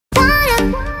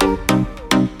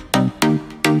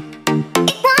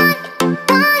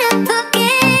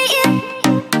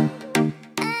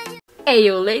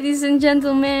Heyo ladies and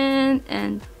gentlemen,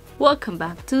 and welcome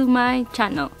back to my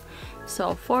channel.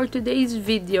 So for today's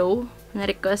video,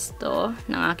 na-request to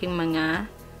ng aking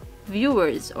mga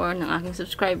viewers or ng aking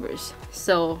subscribers.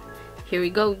 So here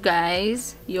we go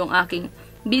guys, yung aking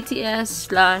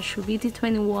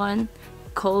BTS/BT21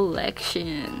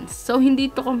 collection. So hindi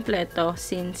to kompleto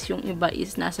since yung iba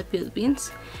is nasa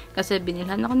Philippines. Kasi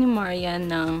binilhan ako ni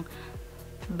Marian ng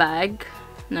bag,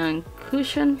 ng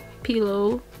cushion,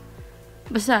 pillow.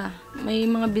 Basta, may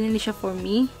mga binili siya for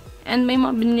me. And may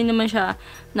mga binili naman siya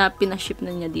na pinaship na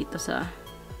niya dito sa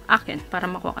akin para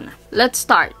makuha ko na. Let's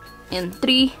start in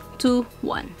 3, 2,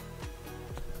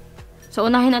 1. So,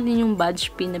 unahin natin yung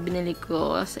badge pin na binili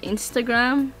ko sa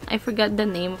Instagram. I forgot the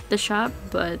name of the shop,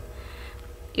 but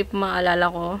if maalala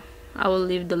ko, I will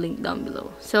leave the link down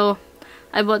below. So,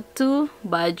 I bought 2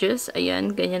 badges.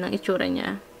 Ayan, ganyan ang itsura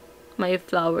niya. May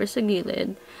flowers sa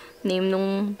gilid. Name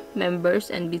nung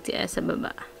members and BTS sa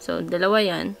baba. So, dalawa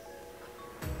yan.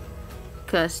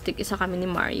 Kasi tig-isa kami ni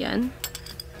Marian.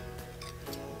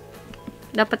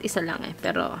 Dapat isa lang eh.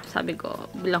 Pero, sabi ko,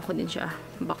 bilang ko din siya.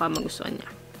 Baka magustuhan niya.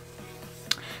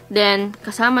 Then,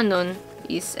 kasama nun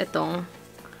is itong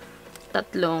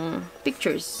 3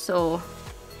 pictures. So,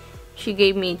 she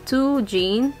gave me 2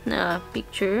 Jane na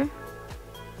picture.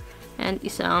 And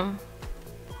isang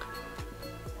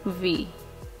V.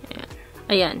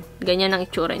 Ayan, ganyan ang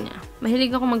itsura niya.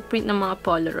 Mahilig ako mag-print ng mga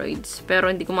Polaroids,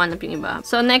 pero hindi ko mahanap yung iba.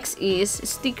 So, next is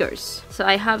stickers. So,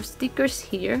 I have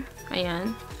stickers here.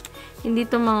 Ayan. Hindi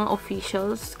to mga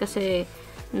officials, kasi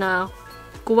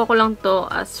kuha ko lang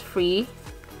to as free.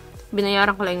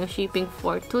 Binayaran ko lang yung shipping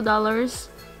for $2.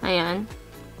 Ayan.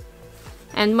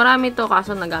 And marami to,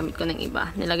 kaso nagamit ko ng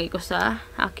iba. Nilagay ko sa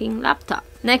aking laptop.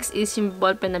 Next is yung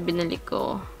ballpen na binili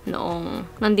ko noong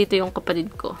nandito yung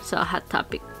kapatid ko sa Hot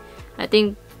Topic. I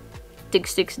think, tig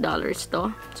 $6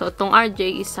 to. So, itong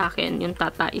RJ is sa akin, yung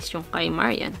tata is yung kay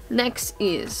Marian. Next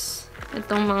is,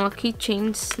 itong mga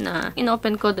keychains na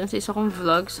in-open ko dun sa isa kong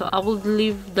vlog. So, I will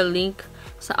leave the link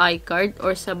sa iCard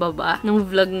or sa baba ng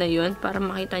vlog na yun para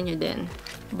makita nyo din.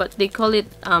 But they call it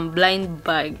blind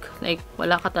bag. Like,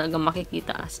 wala ka talaga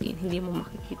makikita as in. Hindi mo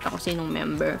makikita kung sinong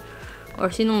member or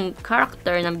sinong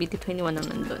character ng BT21 na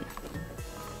nandun.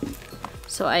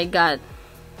 So, I got,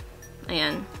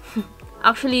 ayan.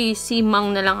 Actually, si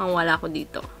Mang na lang ang wala ko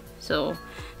dito. So,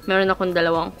 meron akong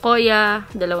 2 Koya,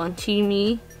 2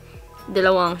 Chimi,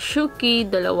 2 Shuki,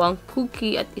 2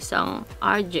 Cookie, at isang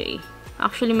RJ.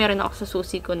 Actually, meron ako sa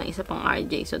susi ko na isa pang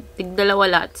RJ. So, tig-2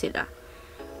 lahat sila.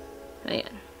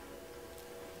 Ayan.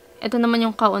 Ito naman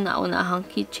yung kauna-unahang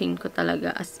keychain ko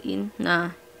talaga as in,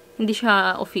 na hindi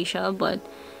siya official, but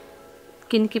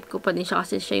kinikip ko pa din siya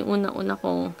kasi siya yung una-una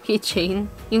kong keychain.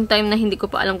 Yung time na hindi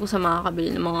ko pa alam kung sa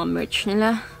makakabili ng mga merch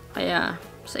nila. Kaya,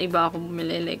 sa iba ako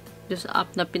bumili. Like, just up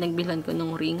na pinagbilhan ko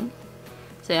nung ring.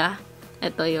 So, yeah.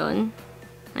 Ito yon.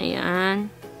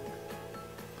 Ayan.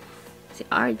 Si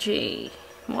RJ.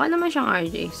 Mukha naman siyang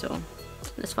RJ. So,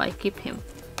 that's why I keep him.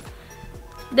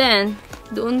 Then,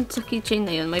 doon sa keychain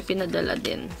na yun, may pinadala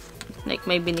din. Like,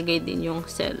 may binigay din yung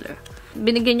seller.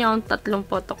 Binigyan niya akong 3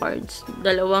 photo cards.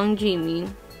 2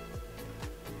 Jimin.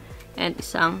 And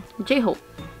isang J-Hope.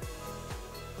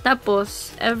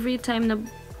 Tapos, every time na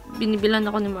binibilan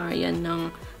ako ni Marian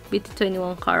ng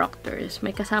BT21 characters,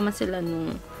 may kasama sila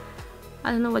nung,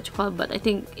 I don't know what you call, but I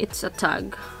think it's a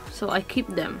tag. So, I keep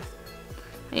them.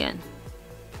 Ayan.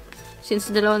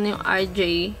 Since 2 na yung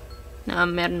RJ na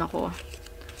meron ako,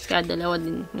 kaya 2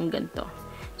 din yung ganito.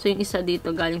 So, yung isa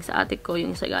dito galing sa ate ko,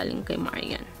 yung isa galing kay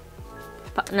Marian.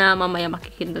 Na mamaya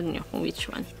makikita nyo kung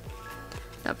which one.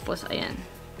 Tapos, ayan.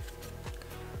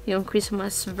 Yung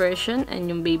Christmas version and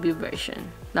yung baby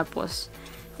version. Tapos,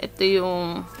 ito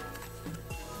yung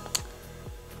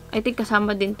I think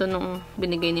kasama din to nung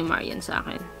binigay ni Marian sa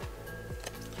akin.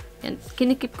 Yan.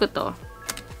 Kinikip ko to.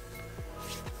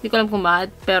 Hindi ko alam kung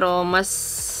bakit, pero mas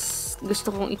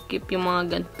gusto kong ikip yung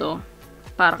mga ganito.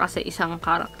 Para kasi isang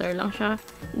character lang siya.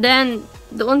 Then,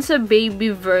 doon sa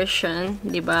baby version,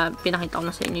 di ba, pinakita ko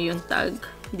na sa inyo yung tag.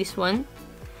 This one.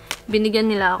 Binigyan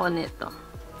nila ako nito.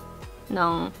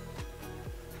 Ng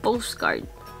postcard.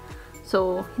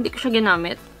 So, hindi ko siya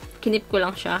ginamit. Kinip ko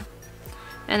lang siya.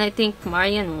 And I think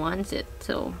Marian wants it.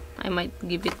 So, I might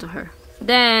give it to her.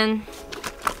 Then,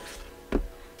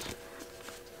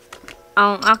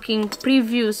 ang aking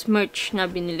previous merch na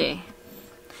binili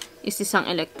is isang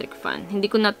electric fan. Hindi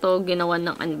ko na to ginawa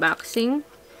ng unboxing.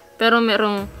 Pero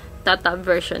merong tata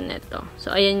version nito. So,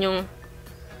 ayan yung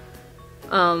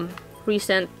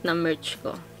recent na merch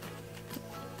ko.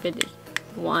 Pwede.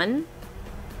 1,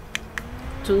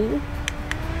 2,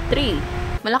 3.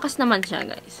 Malakas naman siya,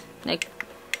 guys. Like,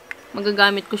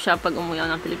 magagamit ko siya pag umuwi ako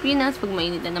ng Pilipinas, pag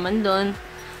mainit na naman doon.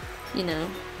 You know.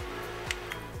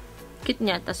 Cute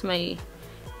niya, tas may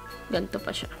ganito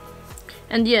pa siya.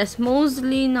 And yes,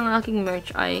 mostly ng aking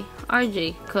merch ay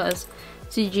RJ, cause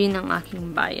si Jean ang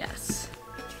aking bias.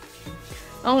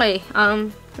 Okay,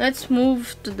 let's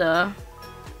move to the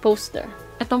poster.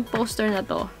 Itong poster na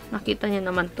to, nakita niyo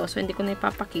naman to, so hindi ko na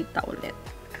ipapakita ulit.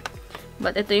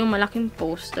 But ito yung malaking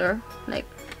poster, like,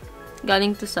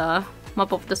 galing to sa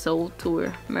Map of the Soul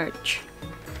Tour merch.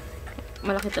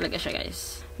 Malaki talaga siya,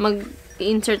 guys.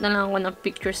 Mag-insert na lang ako ng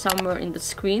picture somewhere in the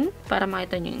screen para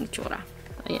makita niyo yung itsura.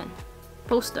 Ayan.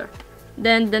 Poster.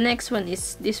 Then, the next one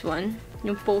is this one.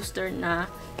 Yung poster na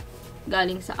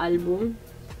galing sa album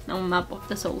ng Map of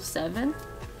the Soul 7.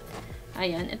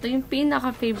 Ayan. Ito yung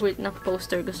pinaka-favorite na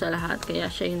poster ko sa lahat. Kaya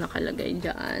siya yung nakalagay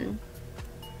dyan.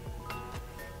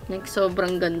 Like,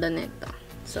 sobrang ganda nito.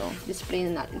 So, display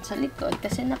na natin sa likod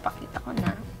kasi napakita ko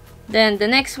na. Then, the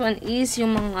next one is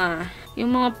yung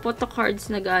mga photo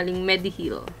cards na galing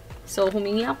Mediheal. So,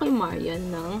 humingi ako kay Marian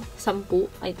ng 10,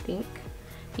 I think.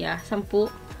 Yeah, 10.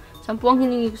 10 ang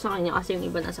hiningi ko sa kanya kasi yung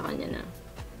iba na sa kanya na.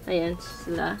 Ayan,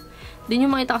 sila. Di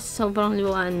nyo makita kasi sobrang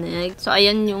liwanag. So,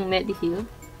 ayan yung Mediheal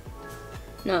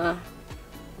na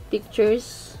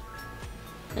pictures.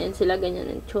 Ayan sila,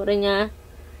 ganyan ang tsura niya.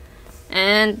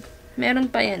 And, meron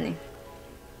pa yan eh.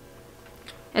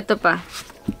 Ito pa.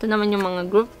 Ito naman yung mga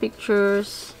group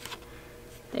pictures.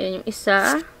 Ayan yung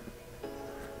isa.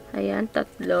 Ayan, 3.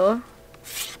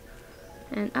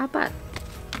 And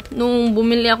 4. Nung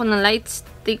bumili ako ng light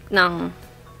stick ng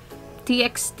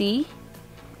TXT,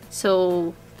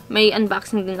 so, may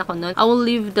unboxing din ako nun. I will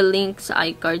leave the link sa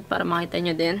iCard para makita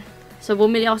nyo din. So,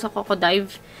 bumili ako sa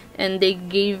Cocodive and they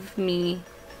gave me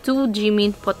 2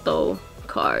 Jimin photo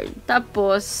card.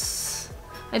 Tapos,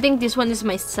 I think this one is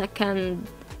my second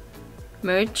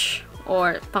merch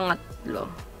or pangatlo.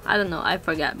 I don't know, I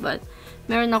forgot. But,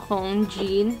 meron akong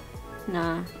jean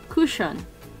na cushion.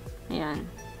 Ayan.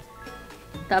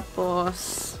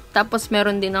 Tapos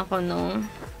meron din ako nung,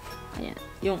 ayan,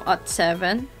 yung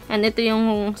OT7. And ito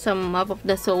yung sa Map of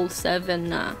the Soul 7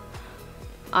 na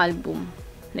album.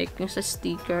 Like, yung sa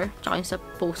sticker, tsaka yung sa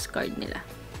postcard nila.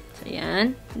 So,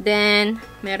 ayan. Then,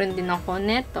 meron din ako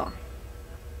neto.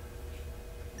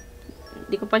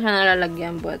 Hindi ko pa siya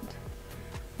nalalagyan, but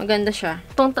maganda siya.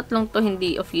 Itong tatlong to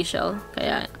hindi official.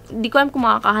 Kaya, hindi ko alam kung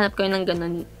makakahanap kayo ng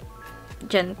ganun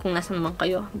dyan kung nasan naman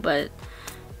kayo. But,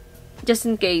 just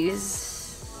in case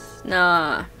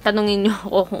na tanungin nyo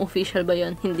ako kung official ba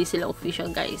yun, hindi sila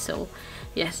official, guys. So,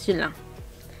 yes, yun lang.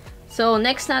 So,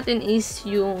 next natin is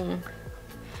yung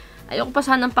ayoko pa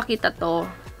sanang pakita to.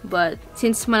 But,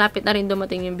 since malapit na rin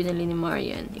dumating yung binili ni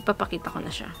Marian, ipapakita ko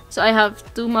na siya. So, I have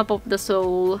 2 Map of the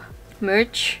Soul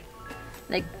merch.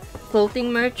 Like,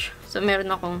 clothing merch. So, meron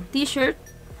akong t-shirt.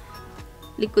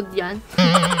 Likod yan.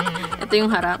 Ito yung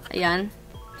harap. Ayan.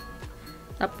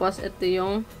 Tapos, ito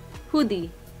yung hoodie.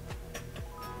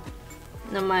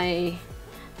 Na may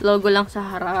logo lang sa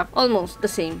harap. Almost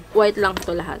the same. White lang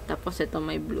to lahat. Tapos, ito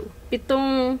may blue.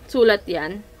 7 sulat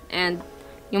yan. And,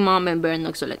 yung mga member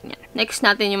na nagsulat niya. Next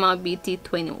natin yung mga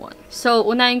BT21. So,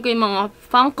 unahin ko yung mga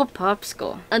Funko Pops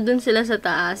ko. Andun sila sa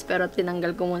taas, pero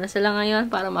tinanggal ko muna sila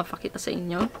ngayon para mapakita sa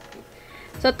inyo.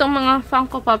 So, itong mga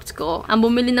Funko Pops ko, ang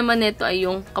bumili naman nito ay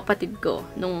yung kapatid ko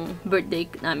nung birthday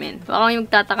namin. So, ako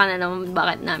yung tataka na naman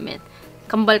bakit namin.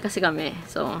 Kambal kasi kami.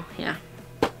 So, yeah.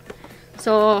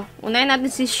 So, unahin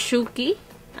natin si Shuki.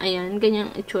 Ayan,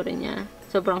 ganyang itsura niya.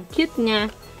 Sobrang cute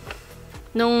niya.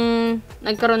 Nung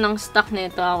nagkaroon ng stock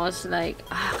nito, I was like,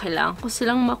 kailangan ko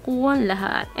silang makuha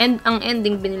lahat. And ang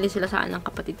ending, binili sila sa akin ng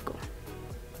kapatid ko.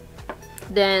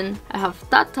 Then, I have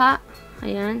Tata.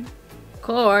 Ayan. Of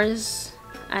course,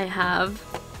 I have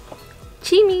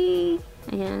Chimi.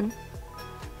 Ayan.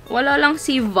 Wala lang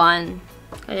si Van.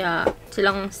 Kaya,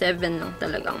 silang 7 lang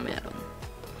talagang meron.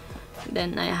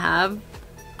 Then, I have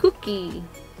Cookie.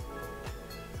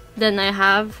 Then, I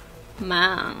have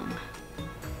Mang.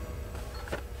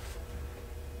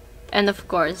 And of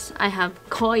course, I have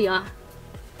Koya.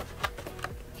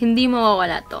 Hindi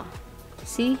mawawala to.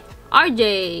 See? RJ!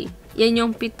 Yan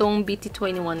yung 7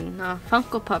 BT21 na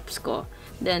Funko Pops ko.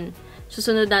 Then,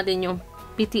 susunod natin yung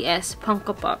BTS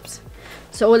Funko Pops.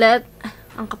 So, ulit,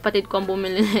 ang kapatid ko ang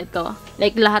bumili nito.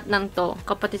 Like, lahat ng to,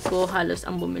 kapatid ko halos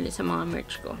ang bumili sa mga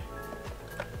merch ko.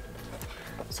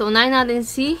 So, unahin natin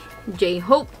si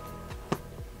J-Hope.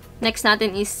 Next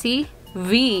natin is si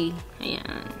V.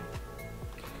 Ayan.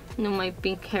 Nung may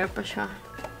pink hair pa siya.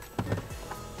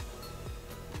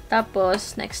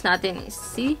 Tapos, next natin is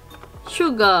si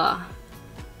Suga.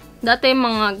 Dati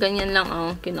mga ganyan lang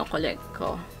ang kinokollect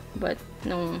ko. But,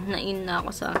 nung na-in na ako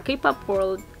sa K-pop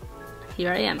world,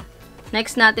 here I am.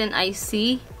 Next natin ay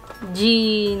si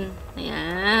Jin.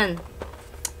 Ayan.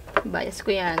 Bias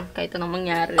ko yan. Kahit anong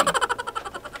mangyari.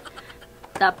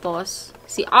 Tapos,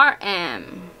 si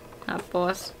RM.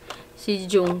 Tapos, si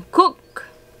Jungkook.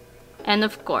 And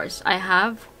of course, I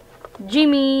have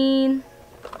Jimin.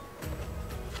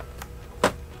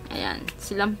 Ayan.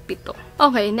 Silang 7.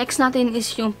 Okay, next natin is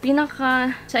yung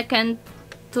pinaka second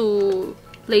to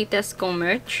latest kong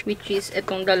merch, which is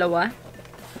itong dalawa.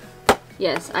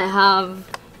 Yes, I have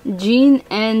Jin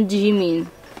and Jimin.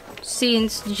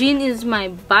 Since Jin is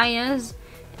my bias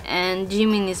and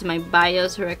Jimin is my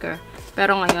bias wrecker.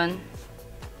 Pero ngayon,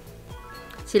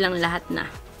 silang lahat na.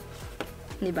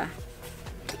 Diba?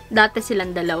 Dati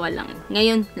silang dalawa lang.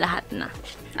 Ngayon, lahat na.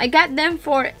 I got them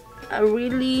for a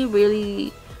really,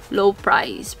 really low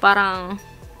price. Parang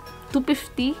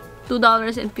 $2.50.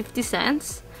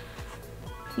 $2.50.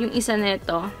 Yung isa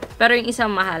nito. Pero yung isa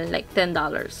mahal, like $10.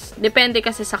 Depende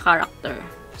kasi sa character.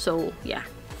 So, yeah.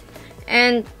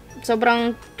 And,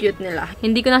 sobrang cute nila.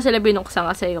 Hindi ko na sila binuksan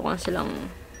kasi ayoko na silang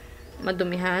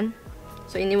madumihan.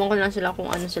 So, iniwan ko lang sila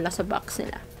kung ano sila sa box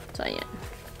nila. So, ayan.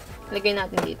 Lagay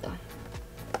natin dito.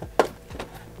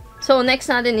 So, next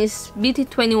natin is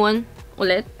BT21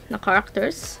 ulit na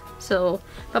characters. So,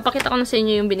 papakita ko na sa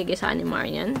inyo yung binigay sa ni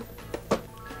Marian.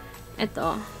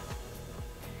 Ito.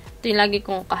 Ito yung lagi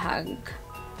kong kahag.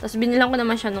 Tapos, binilang ko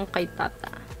naman siya nung kay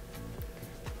Tata.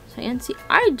 So, ayan si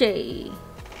RJ.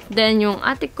 Then, yung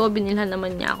ate ko, binilhan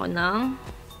naman niya ako ng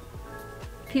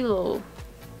pillow.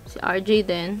 Si RJ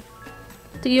din.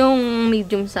 Ito yung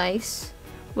medium size.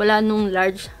 Wala nung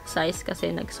large size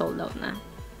kasi nag-sold out na.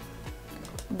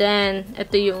 Then,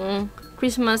 ito yung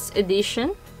Christmas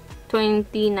edition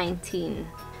 2019.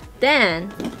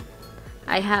 Then,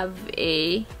 I have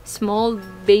a small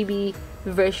baby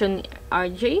version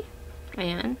RJ.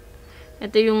 Ayan.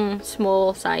 Ito yung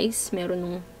small size. Meron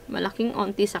nung malaking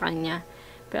onti sa kanya.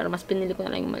 Pero mas pinili ko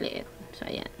na lang yung maliit. So,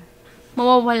 ayan.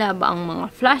 Mawawala ba ang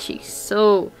mga flashies?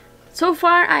 So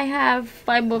far, I have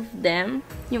 5 of them.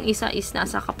 Yung isa is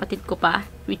nasa kapatid ko pa,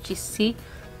 which is si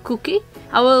Cookie.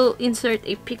 I will insert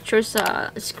a picture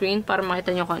sa screen para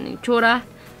makita nyo kung ano yung tsura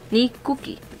ni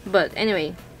Cookie. But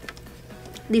anyway,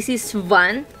 this is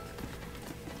Van.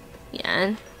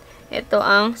 Yan. Ito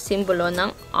ang simbolo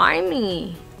ng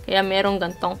army. Kaya merong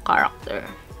gantong character.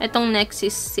 Itong next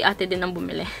is si ate din ang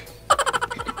bumili.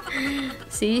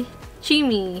 Si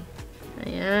Chimi.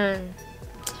 Ayan.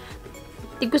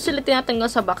 Hindi ko sila tinatanggal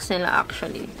sa box nila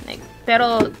actually. Like,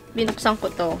 pero binuksan ko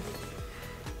to.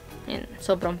 Ayan.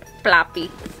 Sobrang floppy.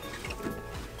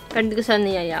 Pero hindi ko sila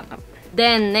niyayakap.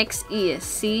 Then, next is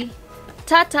si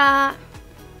Tata.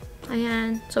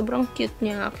 Ayan. Sobrang cute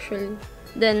niya actually.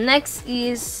 Then, next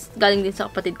is, galing din sa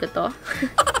kapatid ko to.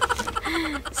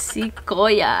 Si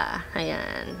Koya.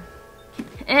 Ayan.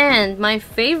 And, my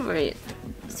favorite,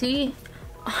 si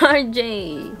RJ.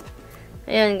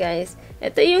 Ayan, guys.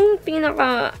 Ito yung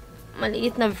pinaka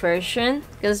maliit na version.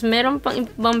 Kasi meron pang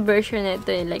ibang version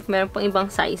nito eh. Like, meron pang ibang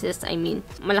sizes. I mean,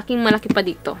 malaking-malaki pa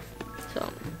dito. So,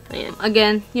 ayan.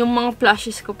 Again, yung mga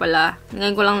plushies ko pala,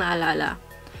 ngayon ko lang naalala.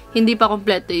 Hindi pa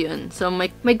kompleto yun. So,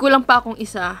 may kulang pa akong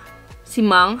isa. Si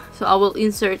Mang. So, I will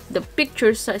insert the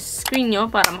pictures sa screen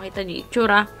nyo para makita nyo yung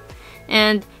itsura.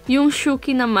 And, yung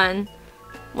Shuki naman,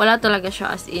 wala talaga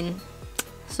siya as in.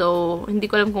 So, hindi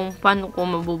ko alam kung paano ko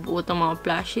mabubuo itong mga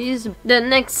plushies.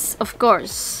 Then, next, of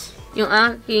course, yung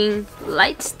aking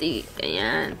light stick.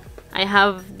 Ayan. I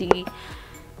have the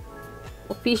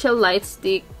official light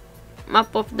stick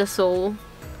Map of the Soul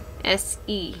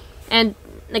SE. And,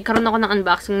 nagkaroon ako ng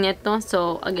unboxing nito.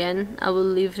 So, again, I will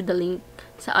leave the link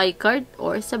sa iCard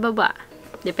or sa baba.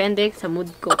 Depende sa mood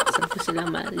ko saan ko sila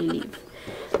malilive.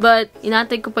 But,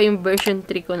 inatay ko pa yung version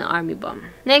 3 ko ng Army Bomb.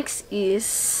 Next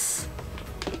is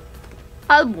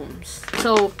albums.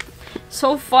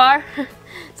 So far,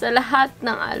 sa lahat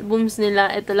ng albums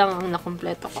nila, ito lang ang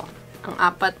nakompleto ko. Ang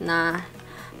 4 na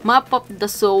Map of the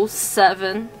Soul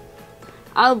 7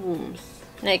 albums.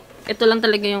 Like, ito lang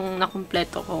talaga yung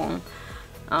nakompleto kong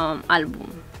album.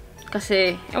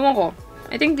 Kasi, ewan ko,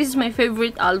 I think this is my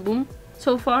favorite album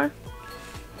so far.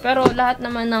 Pero lahat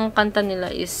naman ng kanta nila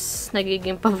is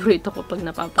nagiging paborito ko pag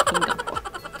napapakinggan ko.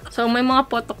 So, may mga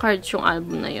photo cards yung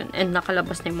album na yun. And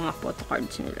nakalabas na yung mga photo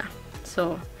cards nila.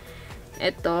 So,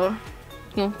 ito,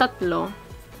 yung 3.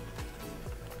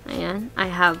 Ayan.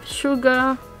 I have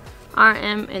Suga,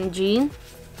 RM, and Jean.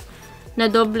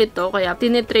 Na doble to, kaya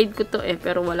tinitrade ko to eh,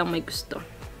 pero walang may gusto.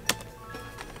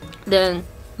 Then,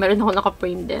 meron ako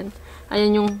naka-frame din.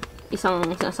 Ayan yung isang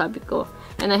sinasabi ko.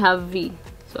 And I have V.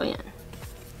 So, ayan.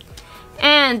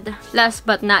 And, last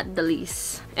but not the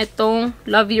least, itong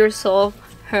Love Yourself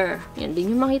Her. Yan,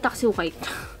 din yung makita kasi white.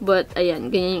 But,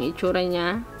 ayan, ganyan yung itsura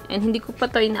niya. And, hindi ko pa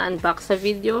ito ina-unbox sa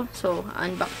video. So,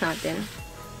 unbox natin.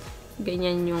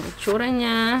 Ganyan yung itsura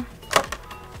niya.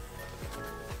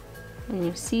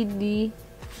 Yan yung CD.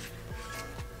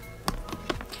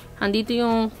 Andito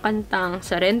yung kantang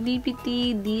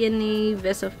Serendipity, DNA,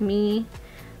 Best of Me,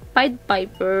 Pied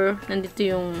Piper. Nandito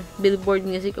yung Billboard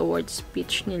Music Awards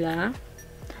speech nila.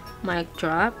 Mic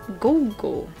Drop, Go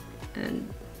Go. And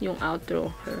yung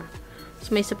outro, Her.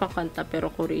 So, may isa pang kanta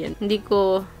pero Korean. Hindi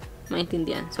ko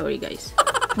maintindihan. Sorry guys.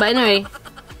 But anyway,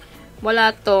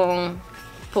 wala tong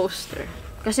poster.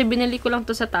 Kasi binili ko lang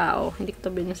to sa tao. Hindi ko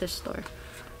to binili sa store.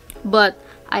 But,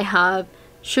 I have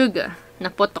Suga na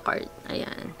photocard.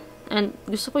 Ayan. And,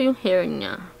 gusto ko yung hair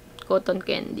niya. Cotton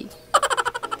candy.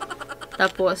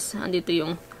 Tapos, andito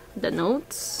yung the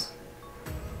notes.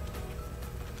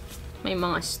 May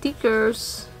mga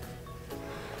stickers.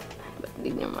 Ba't di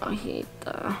niyo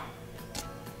makikita?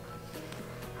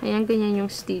 Ayan, ganyan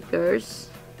yung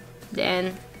stickers.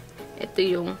 Then, ito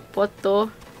yung photo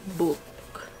book.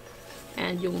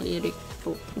 And yung lyric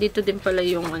book. Dito din pala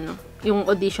yung yung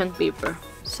audition paper.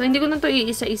 So, hindi ko na to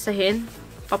iisa-isahin.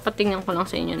 Papatingnan ko lang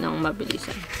sa inyo ng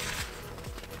mabilisan.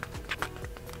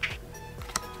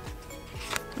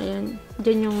 Ayan.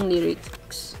 Diyan yung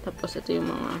lyrics. Tapos, ito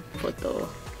yung mga photo.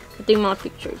 Ito yung mga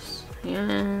pictures.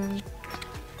 Ayan.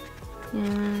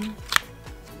 Ayan.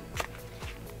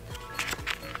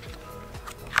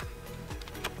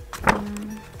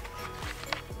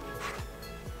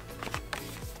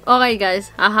 Okay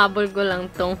guys, hahabol ko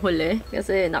lang tong huli.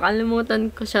 Kasi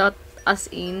nakalimutan ko siya as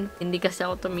in. Hindi kasi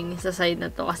ako tumingin sa side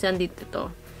na to. Kasi andito to.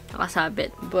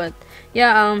 Nakasabit. But,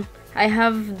 yeah, I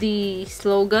have the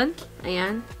slogan.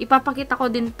 Ayan. Ipapakita ko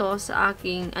din to sa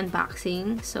aking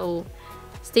unboxing. So,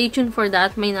 stay tuned for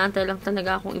that. May naantay lang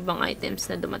talaga akong ibang items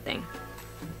na dumating.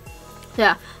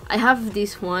 Yeah, I have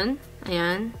this one.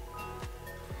 Ayan.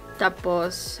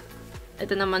 Tapos,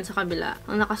 ito naman sa kabila.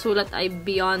 Ang nakasulat ay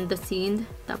Beyond the Scene.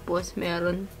 Tapos,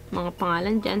 meron mga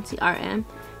pangalan dyan. Si RM,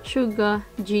 Suga,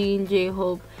 Jin,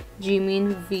 J-Hope,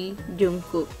 Jimin, V,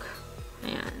 Jungkook.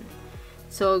 Ayan.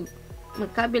 So,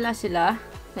 magkabila sila.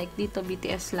 Like dito,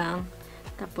 BTS lang.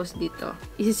 Tapos dito.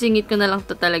 Isisingit ko na lang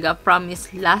to talaga.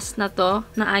 Promise, last na to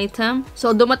na item.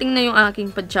 So, dumating na yung aking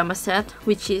pajama set.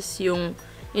 Which is yung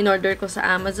in-order ko sa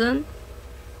Amazon.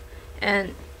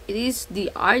 And, it is the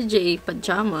RJ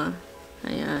pajama.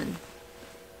 Ayan.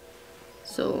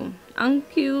 So, ang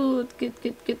cute.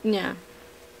 Cute niya.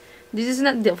 This is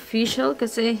not the official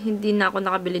kasi hindi na ako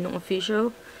nakabili ng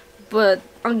official. But,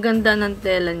 ang ganda ng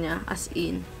tela niya. As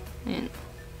in. Ayan.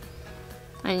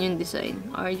 Ayan yung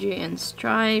design. RJ and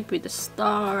stripe with the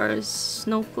stars,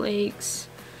 snowflakes.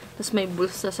 Tapos may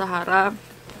bulsa sa harap.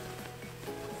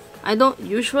 I don't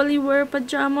usually wear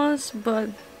pajamas, but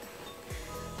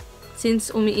since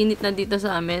umiinit na dito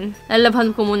sa amin,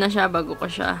 lalabhan ko muna siya bago ko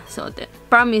siya suotin.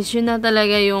 Promise, yun na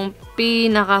talaga yung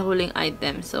pinakahuling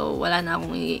item. So, wala na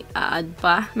akong i-add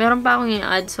pa. Meron pa akong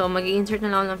i-add. So, mag-i-insert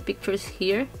na lang ako ng pictures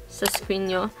here sa screen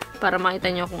nyo para makita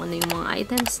nyo kung ano yung mga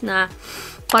items na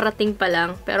parating pa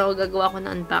lang. Pero, gagawa ko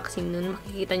na unboxing nun.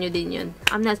 Makikita nyo din yun.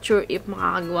 I'm not sure if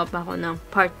makakagawa pa ako ng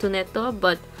part 2 neto,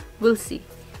 but we'll see.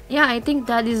 Yeah, I think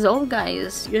that is all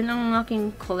guys. Yun ang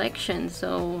aking collection.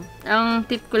 So, ang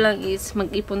tip ko lang is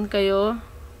mag-ipon kayo,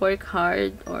 work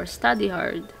hard, or study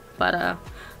hard para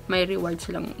may reward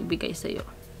silang ibigay sa'yo.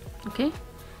 Okay?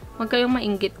 Huwag kayong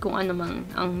mainggit kung ano mang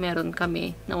ang meron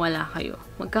kami na wala kayo.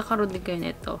 Magkakaroon din kayo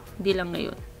nito. Di lang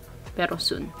ngayon. Pero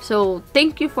soon. So,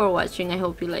 thank you for watching. I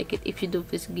hope you like it. If you do,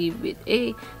 please give it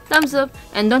a thumbs up.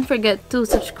 And don't forget to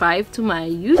subscribe to my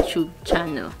YouTube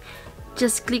channel.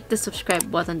 Just click the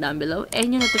subscribe button down below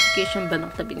and yung notification bell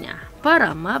ng tabi niya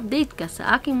para ma-update ka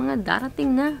sa aking mga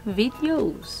darating na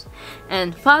videos.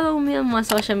 And follow me on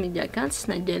mga social media accounts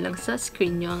na dyan lang sa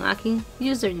screen nyo ang aking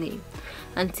username.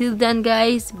 Until then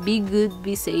guys, be good,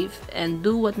 be safe, and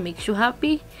do what makes you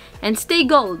happy. And stay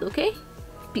gold, okay?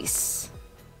 Peace!